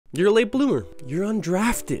You're a late bloomer. You're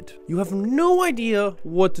undrafted. You have no idea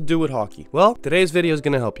what to do with hockey. Well, today's video is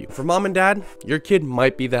going to help you. For mom and dad, your kid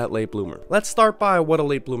might be that late bloomer. Let's start by what a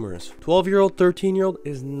late bloomer is. 12-year-old, 13-year-old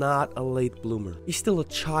is not a late bloomer. He's still a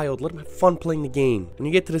child. Let him have fun playing the game. When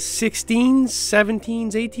you get to the 16s,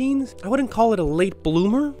 17s, 18s, I wouldn't call it a late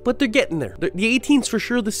bloomer, but they're getting there. The 18s for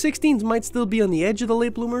sure. The 16s might still be on the edge of the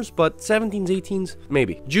late bloomers, but 17s, 18s,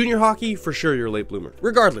 maybe. Junior hockey, for sure you're a late bloomer.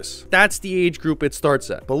 Regardless, that's the age group it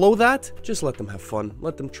starts at. Below that, just let them have fun.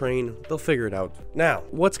 Let them train. They'll figure it out. Now,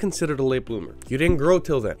 what's considered a late bloomer? You didn't grow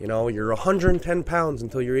till then. You know, you're 110 pounds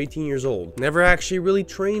until you're 18 years old. Never actually really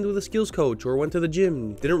trained with a skills coach or went to the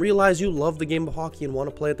gym. Didn't realize you love the game of hockey and want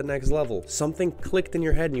to play at the next level. Something clicked in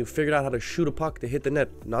your head and you figured out how to shoot a puck to hit the net.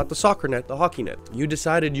 Not the soccer net, the hockey net. You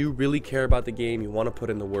decided you really care about the game. You want to put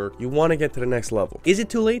in the work. You want to get to the next level. Is it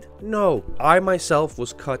too late? No. I myself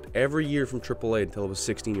was cut every year from AAA until I was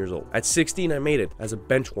 16 years old. At 16, I made it as a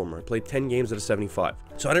bench warmer. I played 10 games at a 75.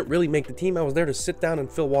 So I didn't really make the team. I was there to sit down and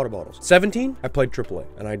fill water bottles. 17, I played AAA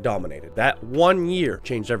and I dominated. That 1 year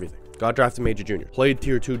changed everything. Got drafted major junior, played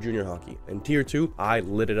tier 2 junior hockey, and tier 2 I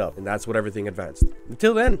lit it up, and that's what everything advanced.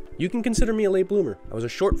 Until then, you can consider me a late bloomer. I was a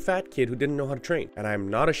short fat kid who didn't know how to train, and I'm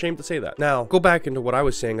not ashamed to say that. Now go back into what I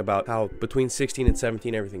was saying about how between 16 and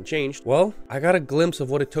 17 everything changed. Well, I got a glimpse of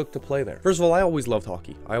what it took to play there. First of all, I always loved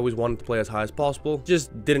hockey. I always wanted to play as high as possible,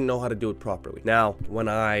 just didn't know how to do it properly. Now when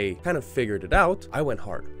I kind of figured it out, I went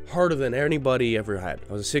harder than anybody ever had.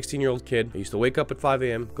 I was a 16-year-old kid. I used to wake up at 5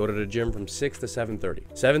 a.m., go to the gym from 6 to 7:30.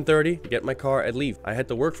 7:30, get my car, I'd leave. I had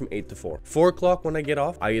to work from 8 to 4. 4 o'clock when I get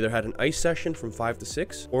off, I either had an ice session from 5 to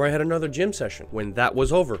 6, or I had another gym session. When that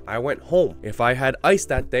was over, I went home. If I had ice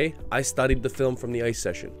that day, I studied the film from the ice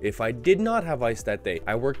session. If I did not have ice that day,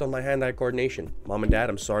 I worked on my hand-eye coordination. Mom and dad,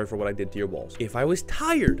 I'm sorry for what I did to your balls. If I was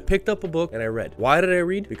tired, picked up a book and I read. Why did I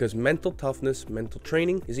read? Because mental toughness, mental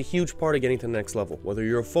training is a huge part of getting to the next level. Whether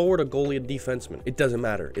you're a forward, a goalie, a defenseman, it doesn't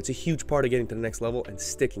matter. It's a huge part of getting to the next level and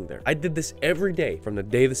sticking there. I did this every day from the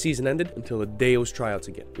day the season ended until the day it was tryouts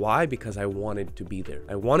again. Why? Because I wanted to be there.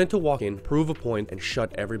 I wanted to walk in, prove a point, and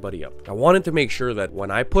shut everybody up. I wanted to make sure that when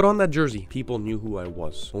I put on that jersey, people knew who I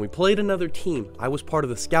was. When we played another team, I was part of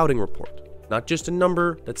the scouting report. Not just a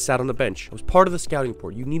number that sat on the bench. I was part of the scouting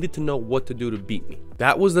report. You needed to know what to do to beat me.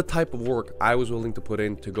 That was the type of work I was willing to put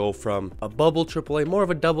in to go from a bubble AAA, more of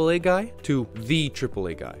a AA guy, to the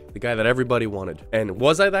AAA guy. The guy that everybody wanted. And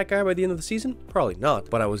was I that guy by the end of the season? Probably not.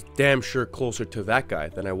 But I was damn sure closer to that guy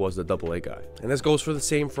than I was the AA guy. And this goes for the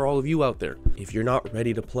same for all of you out there. If you're not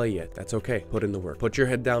ready to play yet, that's okay. Put in the work. Put your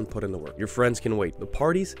head down, put in the work. Your friends can wait. The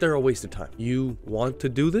parties, they're a waste of time. You want to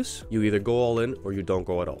do this? You either go all in or you don't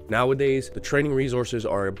go at all. Nowadays, the training resources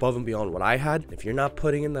are above and beyond what I had. If you're not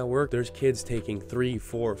putting in that work, there's kids taking 3,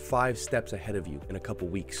 4, 5 steps ahead of you in a couple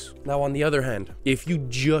weeks. Now, on the other hand, if you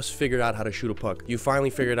just figured out how to shoot a puck, you finally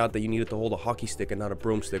figured out that you needed to hold a hockey stick and not a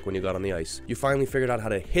broomstick when you got on the ice. You finally figured out how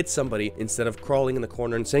to hit somebody instead of crawling in the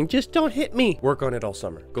corner and saying, just don't hit me. Work on it all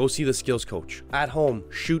summer. Go see the skills coach. At home,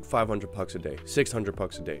 shoot 500 pucks a day, 600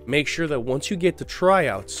 pucks a day. Make sure that once you get to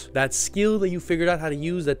tryouts, that skill that you figured out how to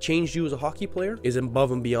use that changed you as a hockey player is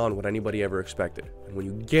above and beyond what anybody ever expected. And when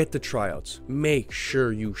you get to tryouts, make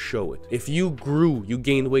sure you show it. If you grew, you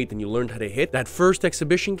gained weight, and you learned how to hit, that first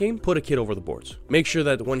exhibition game, put a kid over the boards. Make sure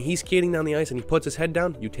that when he's skating down the ice and he puts his head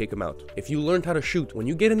down, you take him out. If you learned how to shoot, when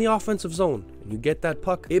you get in the offensive zone and you get that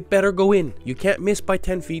puck, it better go in. You can't miss by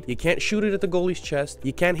 10 feet. You can't shoot it at the goalie's chest.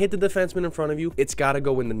 You can't hit the defenseman in front of you. It's got to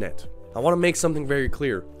go in the net. I want to make something very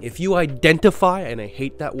clear. If you identify, and I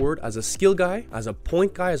hate that word, as a skill guy, as a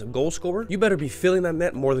point guy, as a goal scorer, you better be filling that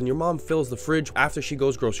net more than your mom fills the fridge after she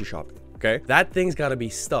goes grocery shopping. Okay? That thing's got to be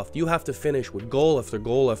stuffed. You have to finish with goal after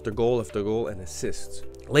goal after goal after goal and assists.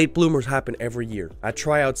 Late bloomers happen every year. At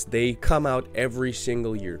tryouts, they come out every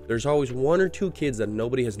single year. There's always 1 or 2 kids that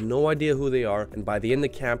nobody has no idea who they are, and by the end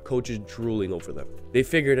of camp, coach is drooling over them. They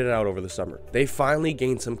figured it out over the summer. They finally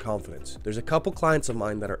gained some confidence. There's a couple clients of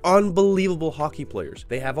mine that are unbelievable hockey players.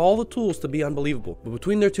 They have all the tools to be unbelievable, but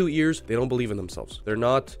between their 2 ears, they don't believe in themselves. They're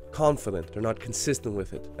not confident. They're not consistent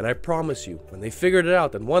with it. And I promise you, when they figured it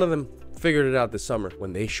out, and one of them figured it out this summer,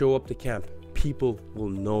 when they show up to camp, people will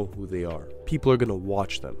know who they are. People are going to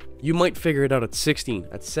watch them. You might figure it out at 16,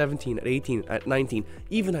 at 17, at 18, at 19,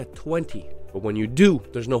 even at 20. But when you do,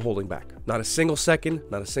 there's no holding back. Not a single second,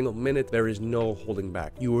 not a single minute, there is no holding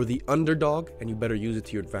back. You are the underdog, and you better use it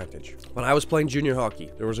to your advantage. When I was playing junior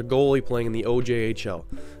hockey, there was a goalie playing in the OJHL.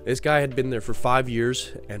 This guy had been there for 5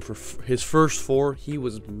 years, and for his first 4, he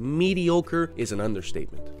was mediocre is an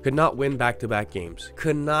understatement. Could not win back-to-back games.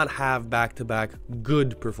 Could not have back-to-back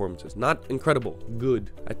good performances. Not incredible,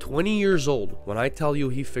 good. At 20 years old, old. When I tell you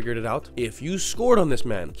he figured it out, if you scored on this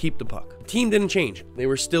man, keep the puck. The team didn't change. They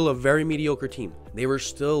were still a very mediocre team. They were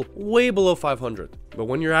still way below 500. But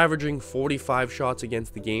when you're averaging 45 shots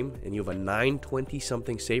against the game and you have a 920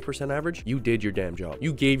 something save percent average, you did your damn job.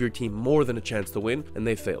 You gave your team more than a chance to win, and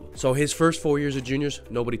they failed. So his first 4 years of juniors,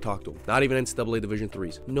 nobody talked to him. Not even NCAA Division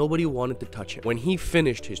 3s. Nobody wanted to touch him. When he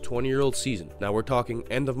finished his 20-year-old season, now we're talking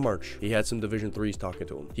end of March, he had some Division 3s talking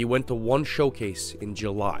to him. He went to one showcase in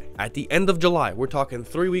July. At the end of July, we're talking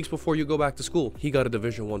 3 weeks before you go back to school, he got a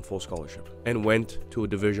Division 1 full scholarship and went to a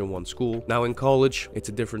Division 1 school. Now in college, it's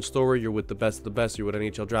a different story. You're with the best of the best. You're with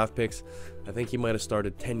NHL draft picks. I think he might have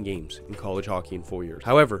started 10 games in college hockey in 4 years.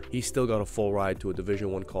 However, he still got a full ride to a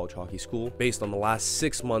Division 1 college hockey school based on the last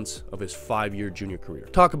 6 months of his 5-year junior career.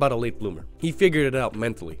 Talk about a late bloomer. He figured it out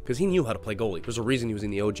mentally because he knew how to play goalie. There's a reason he was in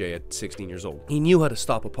the OJ at 16 years old. He knew how to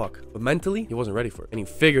stop a puck, but mentally, he wasn't ready for it. And he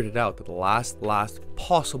figured it out at the last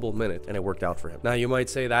possible minute, and it worked out for him. Now, you might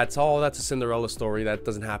say that's a Cinderella story. That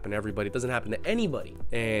doesn't happen to everybody. It doesn't happen to anybody.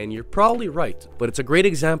 And you're probably right, but it's a great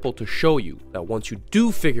example to show you that once you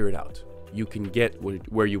do figure it out, you can get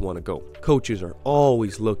where you want to go. Coaches are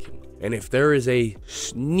always looking. And if there is a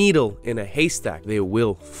needle in a haystack, they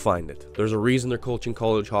will find it. There's a reason they're coaching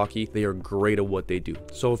college hockey. They are great at what they do.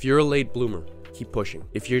 So if you're a late bloomer, keep pushing.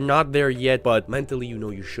 If you're not there yet, but mentally you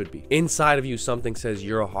know you should be. Inside of you, something says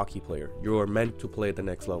you're a hockey player. You are meant to play at the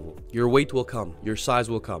next level. Your weight will come. Your size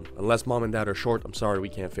will come. Unless mom and dad are short, I'm sorry, we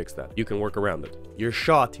can't fix that. You can work around it. Your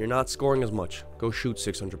shot, you're not scoring as much. Go shoot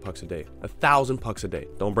 600 pucks a day. 1,000 pucks a day.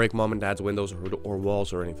 Don't break mom and dad's windows or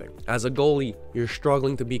walls or anything. As a goalie, you're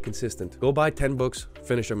struggling to be consistent. Go buy 10 books,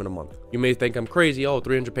 finish them in a month. You may think I'm crazy. Oh,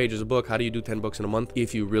 300 pages a book. How do you do 10 books in a month?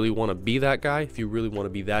 If you really want to be that guy, if you really want to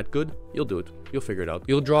be that good, you'll do it. You'll figure it out.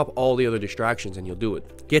 You'll drop all the other distractions and you'll do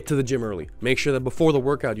it. Get to the gym early. Make sure that before the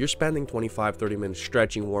workout, you're spending 25-30 minutes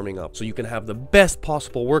stretching, warming up, so you can have the best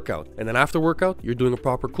possible workout. And then after workout, you're doing a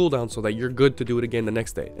proper cool down so that you're good to do it again the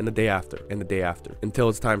next day, and the day after, and the day after, until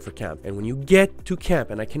it's time for camp. And when you get to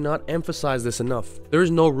camp, and I cannot emphasize this enough, there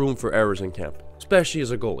is no room for errors in camp, especially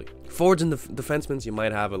as a goalie. Forwards and defensemen, you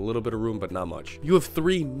might have a little bit of room, but not much. You have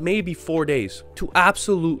 3, maybe 4 days to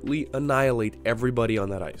absolutely annihilate everybody on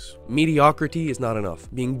that ice. Mediocrity is not enough.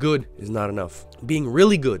 Being good is not enough. Being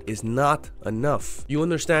really good is not enough. You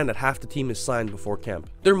understand that half the team is signed before camp.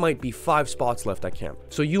 There might be 5 spots left at camp.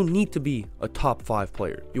 So you need to be a top 5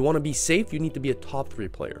 player. You want to be safe, you need to be a top 3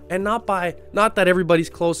 player. And not that everybody's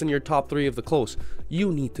close and you're top 3 of the close.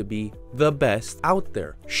 You need to be the best out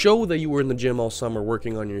there. Show that you were in the gym all summer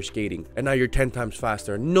working on your skating, and now you're 10 times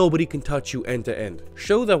faster and nobody can touch you end to end.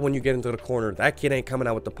 Show that when you get into the corner, that kid ain't coming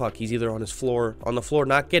out with the puck. He's either on the floor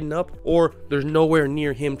not getting up, or there's nowhere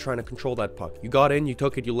near him trying to control that puck. You got in, you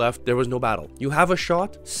took it, you left, there was no battle. You have a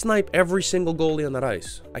shot, snipe every single goalie on that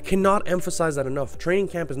ice. I cannot emphasize that enough. Training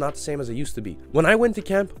camp is not the same as it used to be. When I went to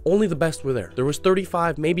camp, only the best were there. There was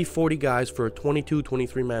 35, maybe 40 guys for a 22,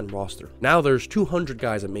 23 man roster. Now there's 200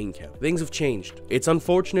 guys at main camp. Things have changed. It's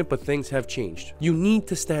unfortunate, but things have changed. You need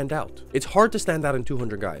to stand out. It's hard to stand out in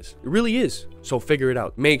 200 guys. It really is. So figure it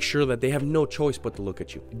out. Make sure that they have no choice but to look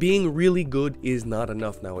at you. Being really good is not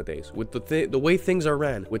enough nowadays. With the way things are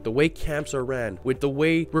ran, with the way camps are ran, with the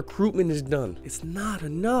way recruitment is done, it's not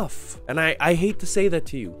enough. And I hate to say that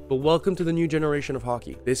to you, but welcome to the new generation of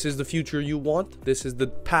hockey. This is the future you want. This is the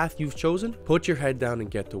path you've chosen. Put your head down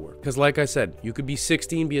and get to work. Because like I said, you could be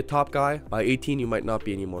 16, be a top guy. By 18, you might not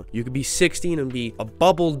be anymore. You could be 16 and be a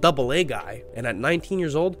bubble AA guy. And at 19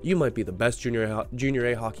 years old, you might be the best junior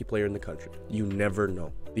A hockey player in the country. You never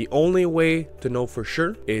know. The only way to know for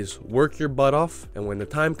sure is work your butt off, and when the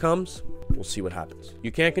time comes, we'll see what happens.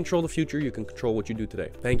 You can't control the future, you can control what you do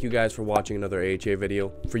today. Thank you guys for watching another AHA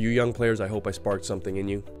video. For you young players, I hope I sparked something in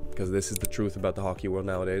you, because this is the truth about the hockey world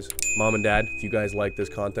nowadays. Mom and dad, if you guys like this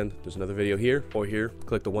content, there's another video here or here.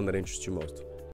 Click the one that interests you most.